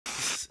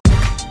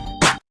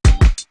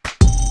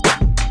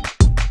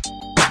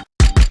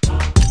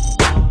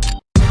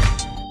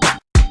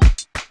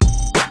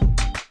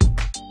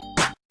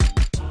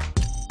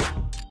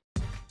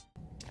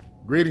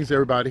Greetings,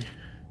 everybody.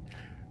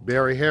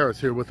 Barry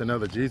Harris here with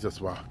another Jesus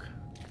Walk.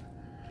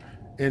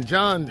 In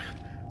John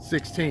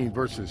 16,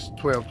 verses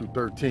 12 through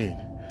 13,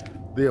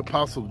 the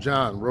Apostle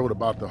John wrote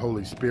about the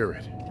Holy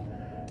Spirit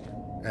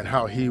and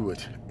how he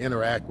would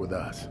interact with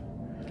us.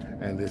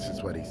 And this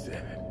is what he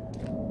said.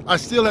 I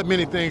still have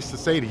many things to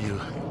say to you,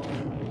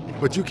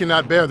 but you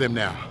cannot bear them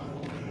now.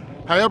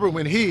 However,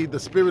 when he, the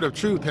Spirit of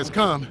truth, has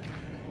come,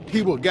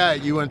 he will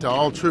guide you into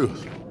all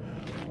truth.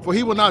 For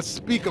he will not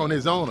speak on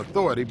his own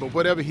authority, but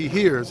whatever he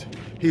hears,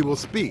 he will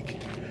speak,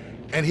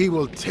 and he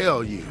will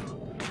tell you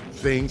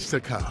things to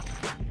come.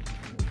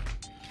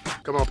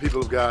 Come on, people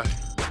of God.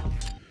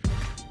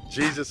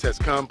 Jesus has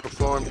come,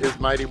 performed his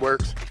mighty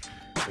works,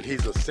 and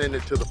he's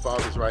ascended to the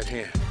Father's right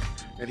hand.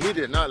 And he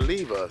did not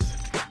leave us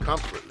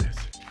comfortless.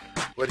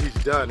 What he's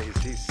done is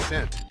he's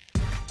sent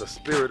the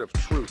Spirit of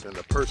truth in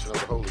the person of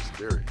the Holy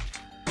Spirit,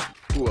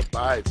 who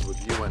abides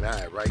with you and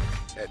I right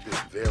at this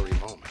very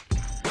moment.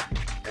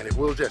 And if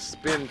we'll just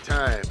spend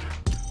time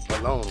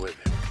alone with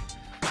him,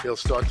 he'll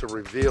start to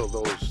reveal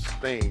those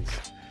things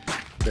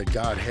that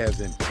God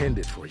has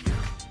intended for you.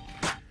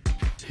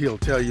 He'll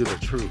tell you the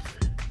truth.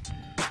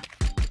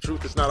 The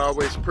truth is not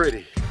always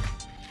pretty,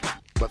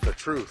 but the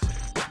truth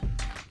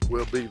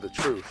will be the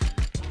truth.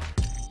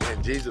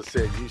 And Jesus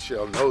said, you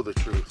shall know the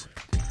truth,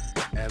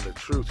 and the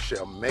truth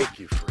shall make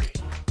you free.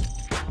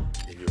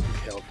 And you'll be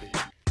healthy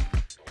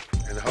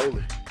and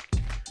holy.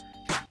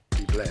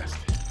 Be blessed.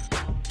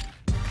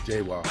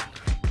 J-Walk.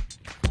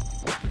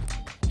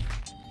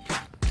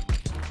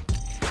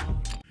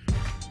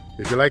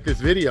 If you like this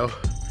video,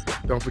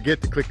 don't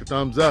forget to click the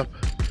thumbs up,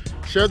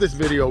 share this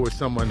video with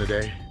someone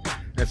today,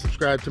 and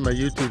subscribe to my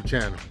YouTube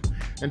channel.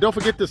 And don't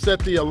forget to set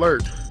the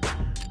alert.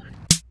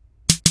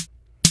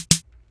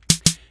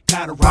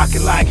 Gotta rock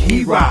it like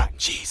he rock.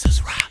 Jesus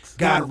rocks.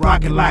 Gotta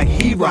rock it like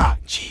he rock.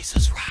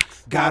 Jesus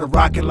rocks. Gotta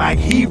rock it like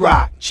he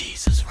rock.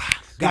 Jesus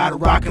rocks. Gotta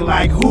rock it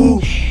like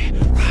who? Yeah,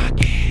 rock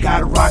it.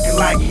 Gotta rock it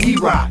like he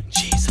rock.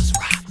 Jesus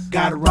rocks.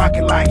 Gotta rock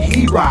it like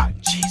he rock.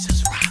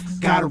 Jesus rocks.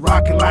 Gotta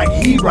rock it like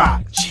he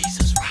rock.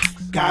 Jesus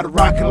rocks. Gotta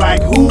rock it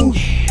like who?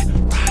 Yeah,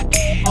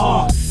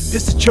 rock it.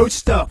 This is church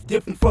stuff,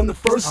 different from the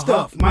first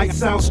stuff. Might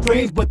sound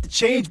strange, but the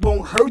change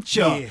won't hurt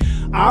ya.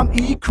 I'm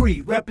E. Cree,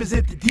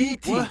 represent the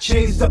DT.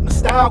 Changed up my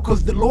style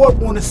cause the Lord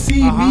wanna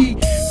see me.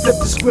 Flip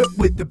the script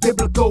with the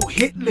biblical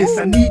hit list.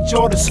 I need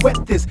y'all to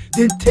sweat this,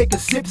 then take a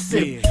sip.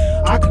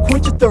 I can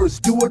quench your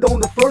thirst, do it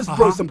on the first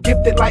verse. I'm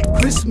gifted like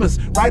Christmas,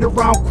 right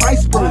around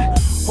Christ's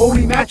birth.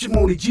 Holy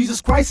matrimony, Jesus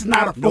Christ is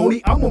not a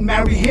phony. I'm gonna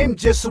marry him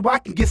just so I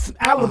can get some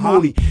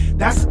alimony.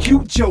 That's a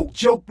cute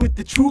joke with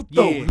the truth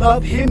though.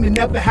 Love him and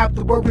never have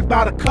to worry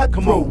about a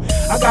cutthroat.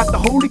 I got the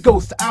Holy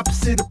Ghost, the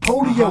opposite of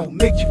polio.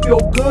 Makes you feel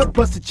good,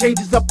 plus it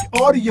changes up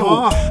your audio.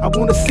 I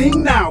wanna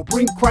sing now,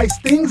 bring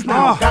Christ things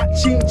now. Got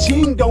ching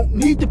ching, don't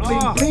need to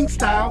bling bling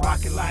style.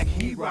 Rock it like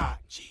he rock.